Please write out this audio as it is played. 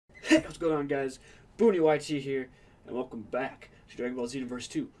Hey, what's going on, guys? Boonie YT here, and welcome back to Dragon Ball Xenoverse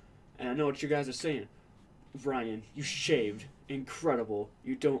 2. And I know what you guys are saying. Ryan, you shaved. Incredible.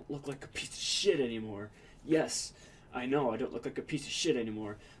 You don't look like a piece of shit anymore. Yes, I know I don't look like a piece of shit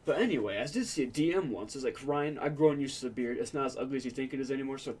anymore. But anyway, I did see a DM once. It's like, Ryan, I've grown used to the beard. It's not as ugly as you think it is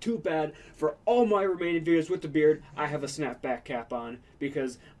anymore. So too bad for all my remaining videos with the beard. I have a snapback cap on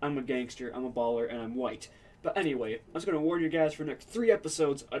because I'm a gangster, I'm a baller, and I'm white. But anyway, I'm just going to warn you guys for the next 3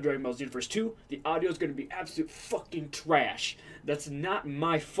 episodes of Dragon Ball Xenoverse 2, the audio is going to be absolute fucking trash. That's not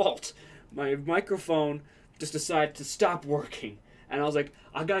my fault. My microphone just decided to stop working. And I was like,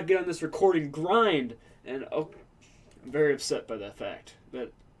 I got to get on this recording grind. And I'm very upset by that fact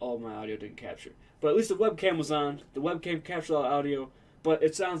that all my audio didn't capture. But at least the webcam was on. The webcam captured all the audio. But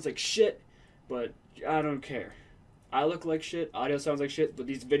it sounds like shit. But I don't care. I look like shit. Audio sounds like shit. But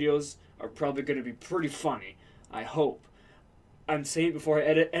these videos are probably going to be pretty funny. I hope. I'm saying it before I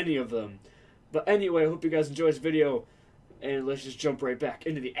edit any of them. But anyway, I hope you guys enjoy this video. And let's just jump right back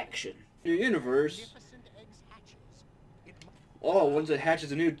into the action. New universe. Oh, once it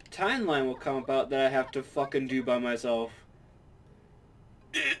hatches, a new timeline will come about that I have to fucking do by myself.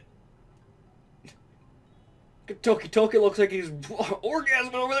 Toki looks like he's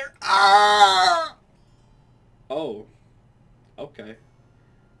orgasming over there. Ah! Oh. Okay.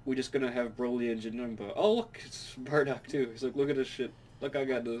 We just gonna have Broly and Janemba. Oh look, it's Bardock too. He's like, look at this shit. Look, I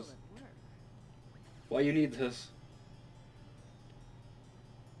got this. Why you need this?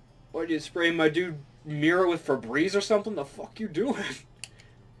 Why you spraying my dude mirror with Febreze or something? The fuck you doing? Why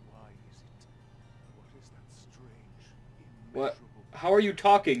is it? What is that strange? What? How are you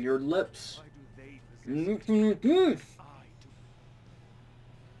talking? Your lips.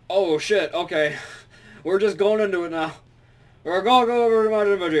 Oh shit, okay. We're just going into it now. We're gonna go over to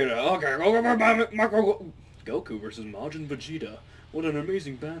Majin Vegeta. Okay, go over to Goku versus Majin Vegeta. What an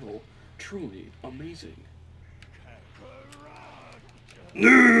amazing battle. Truly amazing.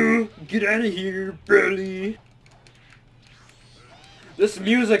 No! Get out of here, Broly! This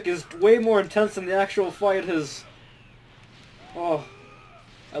music is way more intense than the actual fight is. Oh.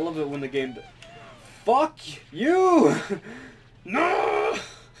 I love it when the game... Fuck you! No!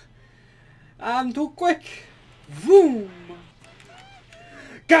 I'm too quick! Vroom!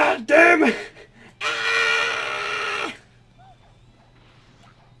 God damn it! Ah!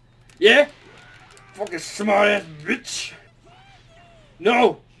 Yeah? Fucking smart ass bitch!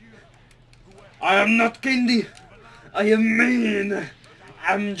 No! I am not candy! I am man!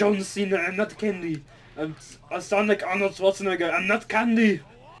 I'm John Cena, I'm not candy! I'm a Sonic Arnold Schwarzenegger, I'm not candy!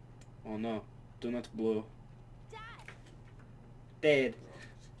 Oh no, do not blow. Dead.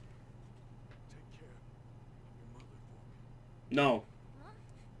 No.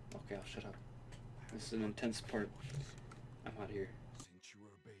 Okay, I'll shut up. This is an intense part. I'm out of here. Since you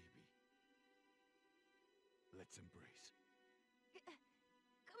were a baby, let's embrace.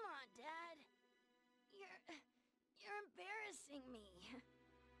 Come on, Dad. You're embarrassing me.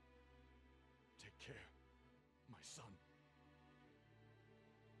 Take care, my son.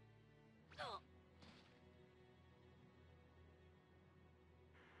 Oh.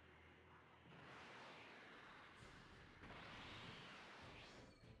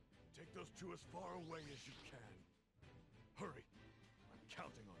 Take those two as far away as you can. Hurry. I'm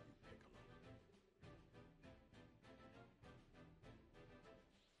counting on you, Piccolo.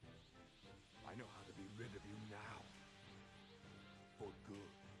 I know how to be rid of you now. For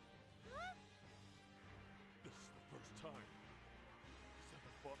good. Huh? This is the first time he's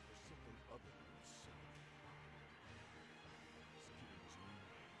ever fought for something other than himself. Excuse me.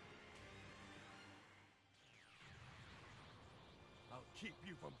 I'll keep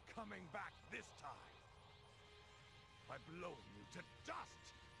you from coming back this time. By blowing you to dust.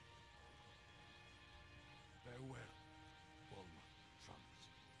 Farewell, Bulma, Trunks.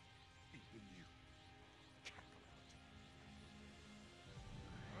 Even you, Kakarot.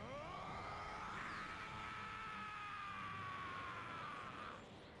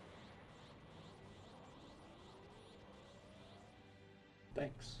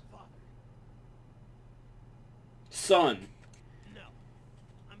 Thanks. Son. No.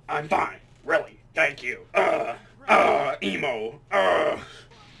 I'm fine. Really. Thank you. Emo. What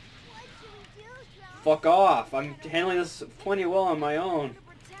should we do, Trunks? Fuck off. I'm handling this plenty well on my own. To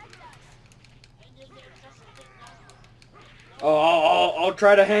protect us. Oh, I'll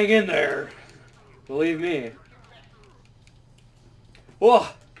try to hang in there. Believe me. Whoa.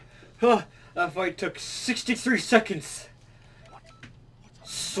 That fight took 63 seconds.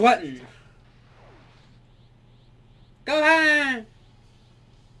 Sweating. Go on.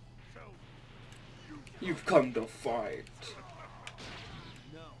 You've come to fight.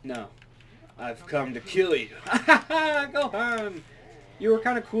 No. No. I've come to kill you. Gohan! You were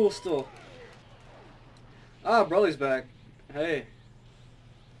kind of cool still. Ah, Broly's back. Hey.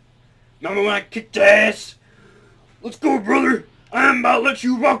 Remember when I kicked your ass? Let's go, brother. I'm about to let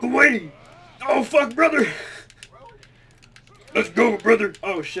you walk away. Oh, fuck, brother. Let's go, brother.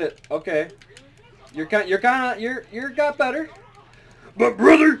 Oh, shit. Okay. You're got better. But,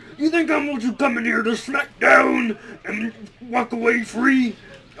 brother, you think I'm going to come in here to Smakedown and walk away free?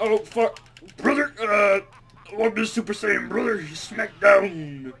 Oh, fuck. Brother, welcome to Super Saiyan, brother.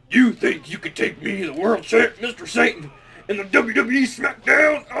 Smakedown. You think you could take me, the world champ, Mr. Satan, in the WWE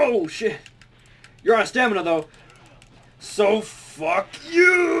Smakedown? Oh, shit. You're out of stamina, though. So, fuck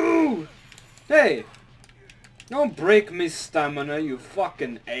you! Hey. Don't break me stamina, you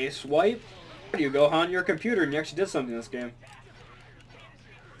fucking ace wipe. There you go, Han. You're a computer and you actually did something in this game.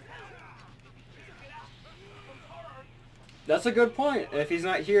 That's a good point. If he's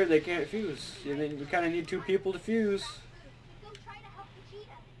not here, they can't fuse. You kind of need two people to fuse.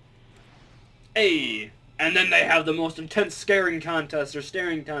 Hey! And then they have the most intense scaring contest or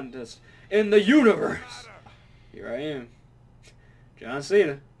staring contest in the universe. Here I am. John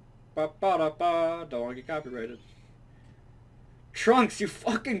Cena. Ba-ba-da-ba. Don't want to get copyrighted. Trunks, you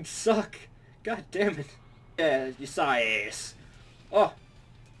fucking suck. God damn it. Yeah, you saw ass. Oh.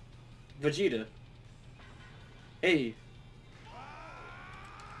 Vegeta. Hey.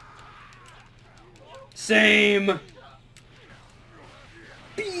 Same.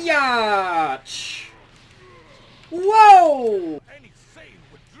 Biatch. Whoa.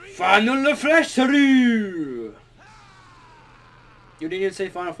 Final Flash through. You didn't even say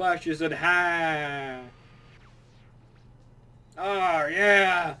Final Flash, you said ha. Oh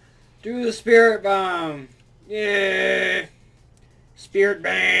yeah. Do the Spirit Bomb. Yeah. Spirit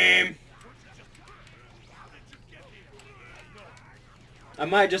Beam. I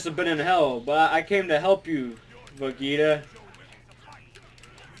might just have been in hell, but I came to help you, Vegeta.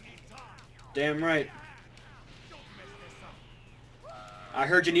 Damn right. I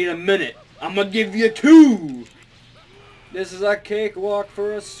heard you need a minute. I'm gonna give you 2. This is a cakewalk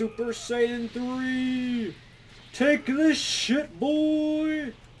for a Super Saiyan 3. Take this shit,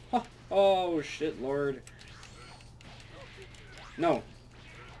 boy. Oh, shit, Lord. No.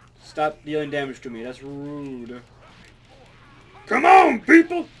 Stop dealing damage to me. That's rude. Come on,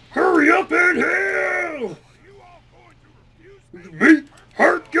 people! Hurry up and heal! Me?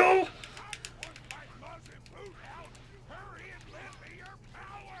 Hurt y'all?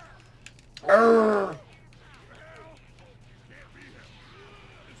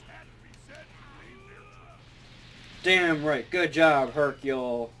 Damn right. Good job,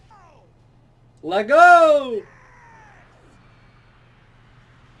 Hercule. Let go!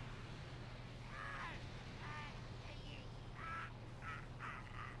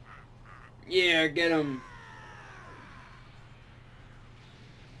 Yeah, get him.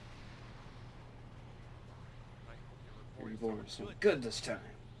 Reborn, so good this time.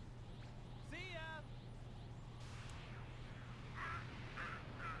 See ya.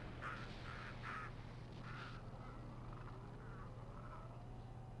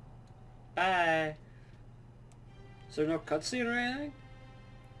 Bye. Is there no cutscene or anything?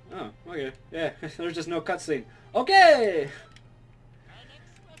 Oh, okay. Yeah, there's just no cutscene. Okay!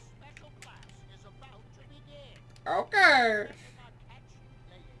 Okay.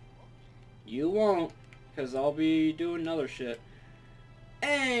 You won't, because I'll be doing other shit.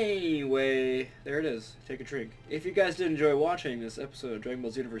 Anyway, there it is. Take a drink. If you guys did enjoy watching this episode of Dragon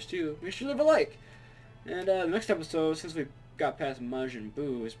Ball Xenoverse 2, make sure to leave a like. And the next episode, since we got past Majin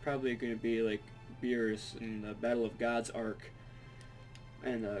Buu, is probably going to be like Beerus and the Battle of Gods arc.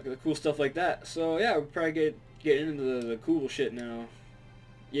 And the cool stuff like that. So yeah, we'll probably get into the cool shit now.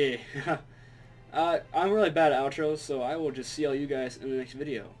 Yeah. I'm really bad at outros, so I will just see all you guys in the next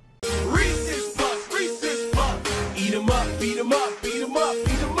video. Reese's Puffs, eat 'em up, beat 'em up, beat 'em up,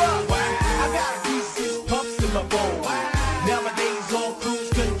 beat 'em up. I got Reese's Puffs in my bowl. Nowadays on cruise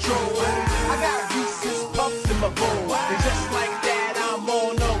control.